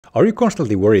Are you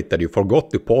constantly worried that you forgot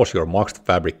to pause your Mux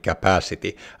fabric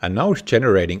capacity and now it's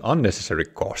generating unnecessary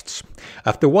costs?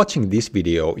 After watching this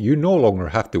video, you no longer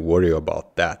have to worry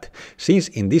about that, since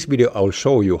in this video I will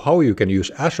show you how you can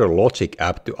use Azure Logic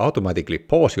App to automatically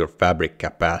pause your fabric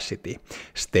capacity.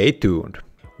 Stay tuned.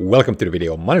 Welcome to the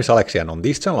video. My name is Aleksi and on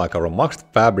this channel I cover Mux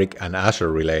Fabric and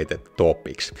Azure related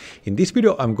topics. In this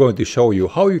video I'm going to show you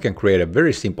how you can create a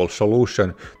very simple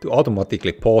solution to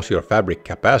automatically pause your fabric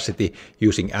capacity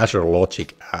using Azure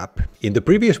Logic App. In the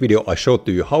previous video I showed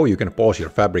to you how you can pause your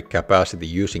fabric capacity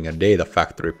using a data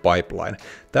factory pipeline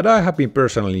that I have been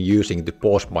personally using to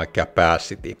pause my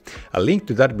capacity. A link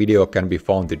to that video can be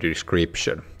found in the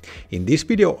description. In this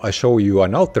video I show you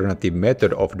an alternative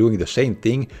method of doing the same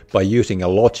thing by using a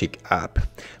Logic app.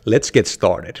 Let's get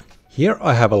started. Here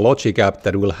I have a Logic app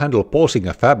that will handle pausing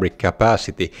a fabric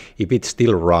capacity if it's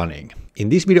still running. In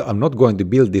this video I'm not going to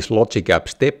build this Logic app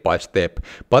step by step,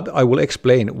 but I will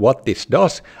explain what this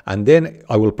does and then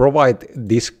I will provide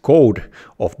this code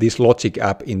of this Logic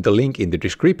app in the link in the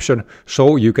description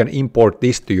so you can import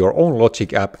this to your own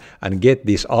Logic app and get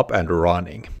this up and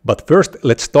running. But first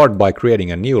let's start by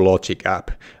creating a new Logic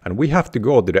app, and we have to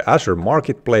go to the Azure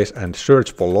Marketplace and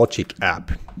search for Logic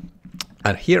app.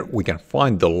 And here we can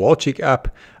find the Logic app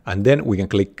and then we can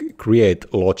click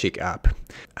Create Logic App.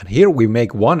 And here we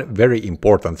make one very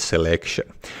important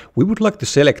selection. We would like to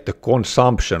select the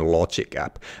consumption Logic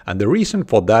app, and the reason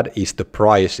for that is the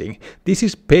pricing. This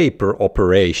is pay per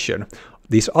operation.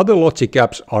 These other Logic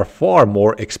apps are far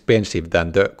more expensive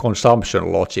than the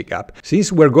consumption Logic app.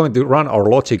 Since we're going to run our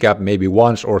Logic app maybe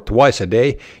once or twice a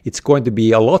day, it's going to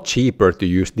be a lot cheaper to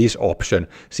use this option,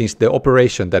 since the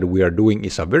operation that we are doing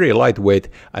is a very lightweight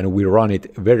and we run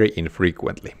it very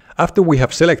infrequently. After we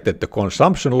have selected the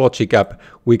consumption Logic app,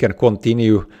 we can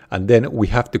continue and then we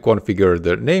have to configure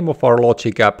the name of our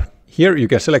Logic app. Here you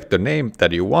can select the name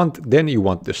that you want, then you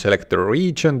want to select the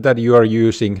region that you are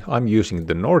using. I'm using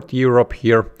the North Europe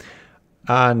here,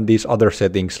 and these other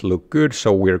settings look good,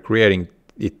 so we're creating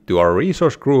it to our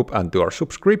resource group and to our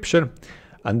subscription,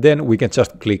 and then we can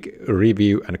just click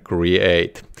review and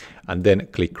create, and then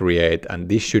click create, and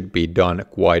this should be done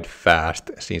quite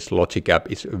fast since Logic App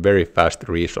is a very fast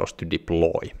resource to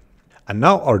deploy. And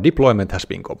now our deployment has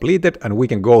been completed and we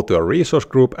can go to our resource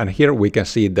group, and here we can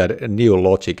see that new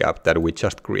Logic app that we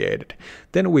just created.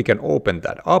 Then we can open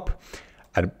that up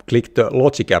and click the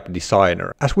Logic App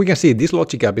Designer. As we can see, this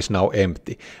Logic app is now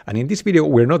empty. And in this video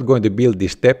we're not going to build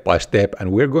this step by step,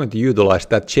 and we're going to utilize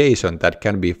that JSON that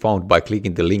can be found by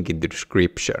clicking the link in the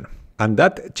description. And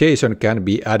that JSON can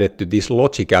be added to this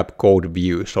Logic app code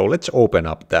view. So let's open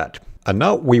up that. And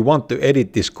now we want to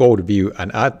edit this code view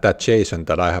and add that JSON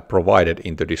that I have provided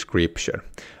in the description.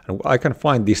 And I can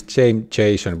find this same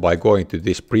JSON by going to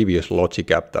this previous Logic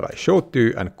app that I showed to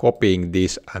you and copying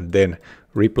this and then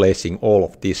replacing all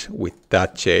of this with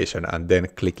that JSON and then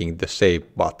clicking the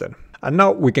save button. And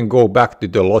now we can go back to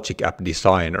the Logic App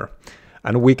Designer.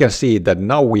 And we can see that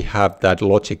now we have that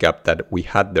Logic app that we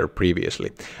had there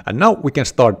previously. And now we can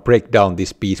start break down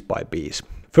this piece by piece.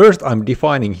 First, I'm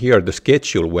defining here the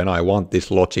schedule when I want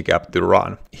this Logic app to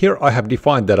run. Here I have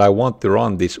defined that I want to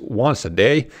run this once a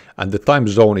day, and the time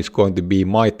zone is going to be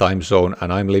my time zone,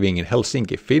 and I'm living in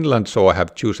Helsinki, Finland, so I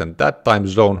have chosen that time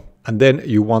zone. And then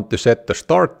you want to set the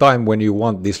start time when you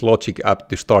want this Logic app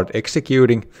to start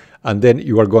executing, and then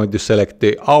you are going to select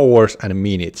the hours and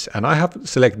minutes. And I have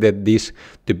selected this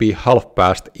to be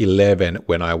 11:30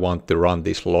 when I want to run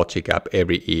this Logic app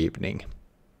every evening.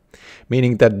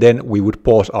 Meaning that then we would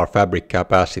pause our fabric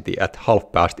capacity at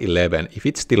 11:30 if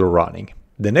it's still running.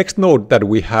 The next node that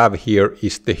we have here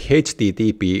is the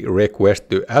HTTP request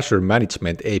to Azure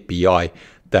Management API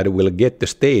that will get the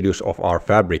status of our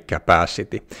fabric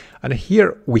capacity. And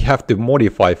here we have to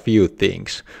modify a few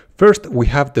things. First, we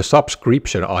have the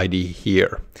subscription ID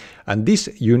here. And this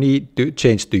you need to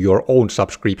change to your own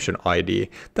subscription ID.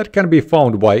 That can be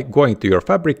found by going to your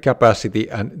fabric capacity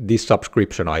and this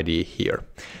subscription ID here.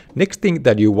 Next thing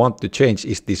that you want to change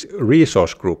is this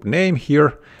resource group name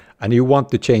here, and you want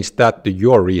to change that to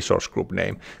your resource group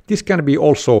name. This can be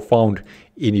also found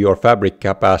in your fabric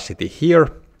capacity here,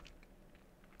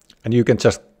 and you can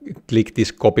just click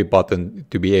this copy button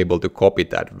to be able to copy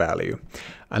that value.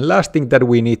 And last thing that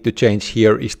we need to change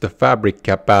here is the fabric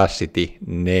capacity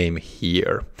name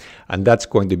here, and that's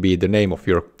going to be the name of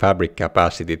your fabric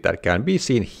capacity that can be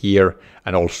seen here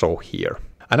and also here.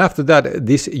 And after that,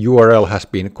 this URL has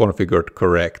been configured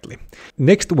correctly.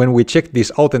 Next, when we check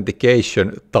this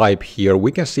authentication type here,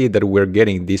 we can see that we're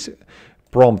getting this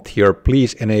prompt here,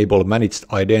 please enable managed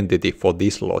identity for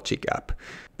this Logic app.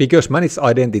 because managed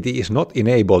identity is not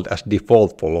enabled as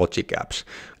default for Logic Apps.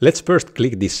 Let's first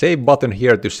click the save button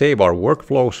here to save our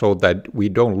workflow so that we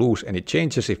don't lose any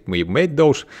changes if we made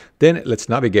those. Then let's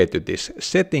navigate to this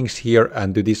settings here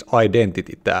and to this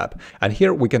identity tab. And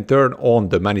here we can turn on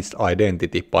the managed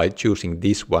identity by choosing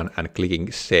this one and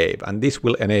clicking save. And this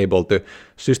will enable the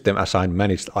system assigned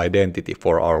managed identity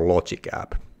for our Logic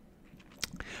app.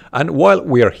 And while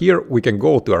we are here, we can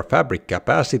go to our fabric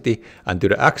capacity and to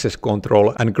the access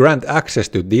control and grant access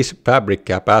to this fabric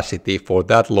capacity for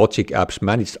that Logic app's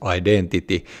managed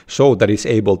identity so that it's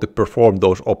able to perform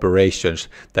those operations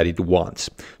that it wants.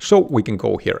 So we can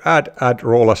go here, add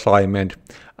role assignment,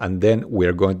 and then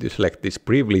we're going to select this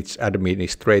privileged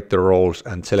administrator roles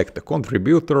and select the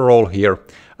contributor role here.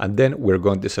 And then we're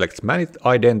going to select managed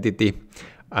identity.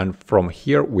 And from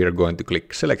here, we are going to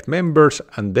click select members,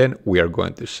 and then we are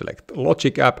going to select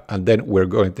Logic app, and then we're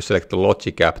going to select the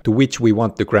Logic app to which we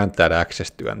want to grant that access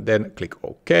to, and then click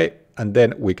OK. And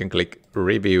then we can click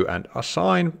review and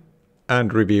assign,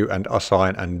 and review and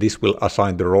assign, and this will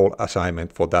assign the role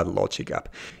assignment for that Logic app.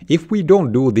 If we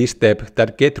don't do this step,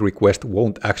 that GET request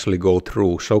won't actually go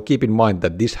through. So keep in mind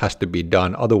that this has to be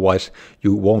done, otherwise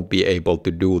you won't be able to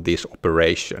do these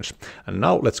operations. And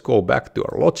now let's go back to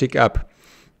our Logic app.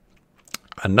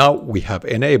 And now we have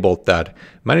enabled that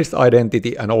managed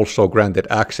identity and also granted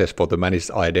access for the managed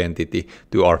identity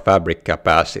to our fabric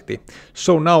capacity.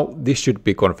 So now this should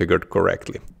be configured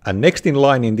correctly. And next in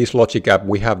line in this Logic app,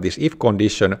 we have this if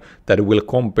condition that will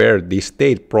compare the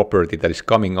state property that is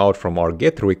coming out from our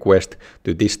GET request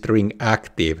to this string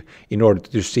active in order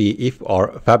to see if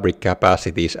our fabric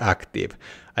capacity is active.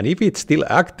 And if it's still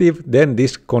active, then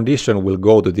this condition will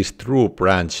go to this true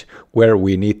branch where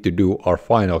we need to do our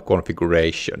final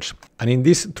configurations. And in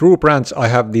this true branch, I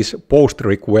have this post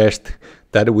request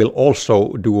that will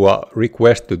also do a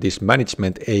request to this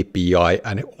management API.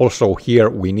 And also here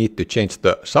we need to change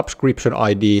the subscription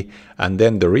ID and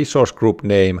then the resource group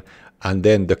name and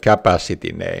then the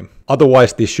capacity name.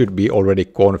 Otherwise, this should be already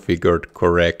configured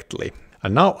correctly.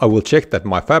 And now I will check that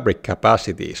my fabric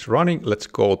capacity is running. Let's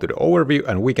go to the overview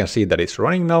and we can see that it's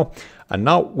running now. And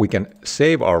now we can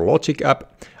save our Logic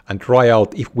app and try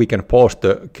out if we can pause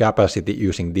the capacity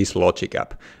using this Logic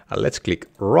app. And let's click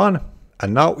run.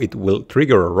 And now it will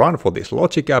trigger a run for this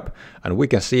Logic app. And we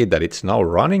can see that it's now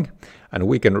running. And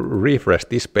we can refresh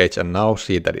this page and now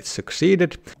see that it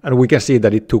succeeded. And we can see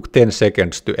that it took 10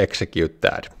 seconds to execute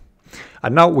that.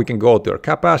 And now we can go to our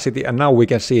capacity and now we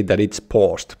can see that it's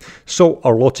paused. So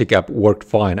our Logic app worked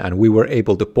fine and we were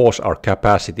able to pause our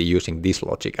capacity using this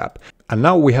Logic app. And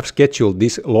now we have scheduled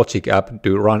this Logic app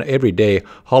to run every day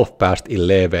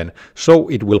 11:30, so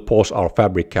it will pause our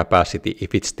fabric capacity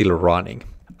if it's still running.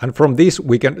 And from this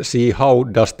we can see how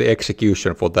does the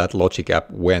execution for that Logic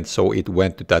app went. So it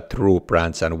went to that true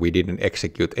branch and we didn't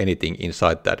execute anything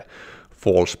inside that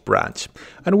false branch.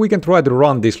 And we can try to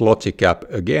run this Logic app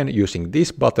again using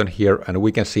this button here and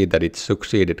we can see that it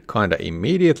succeeded kinda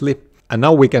immediately. And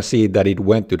now we can see that it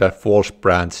went to that false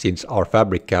branch since our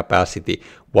fabric capacity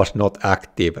was not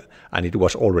active and it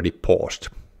was already paused.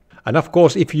 And of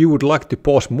course, if you would like to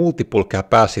pause multiple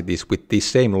capacities with this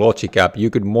same Logic app, you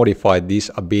could modify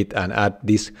this a bit and add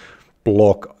this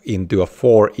block into a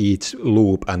for each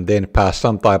loop and then pass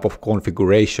some type of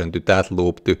configuration to that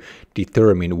loop to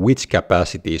determine which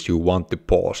capacities you want to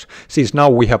pause, since now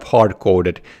we have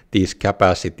hard-coded these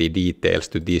capacity details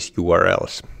to these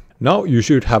URLs. Now you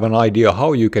should have an idea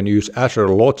how you can use Azure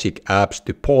Logic Apps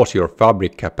to pause your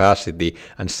Fabric capacity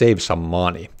and save some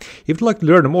money. If you'd like to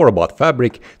learn more about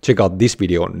Fabric, check out this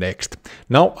video next.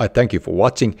 Now I thank you for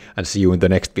watching and see you in the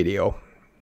next video.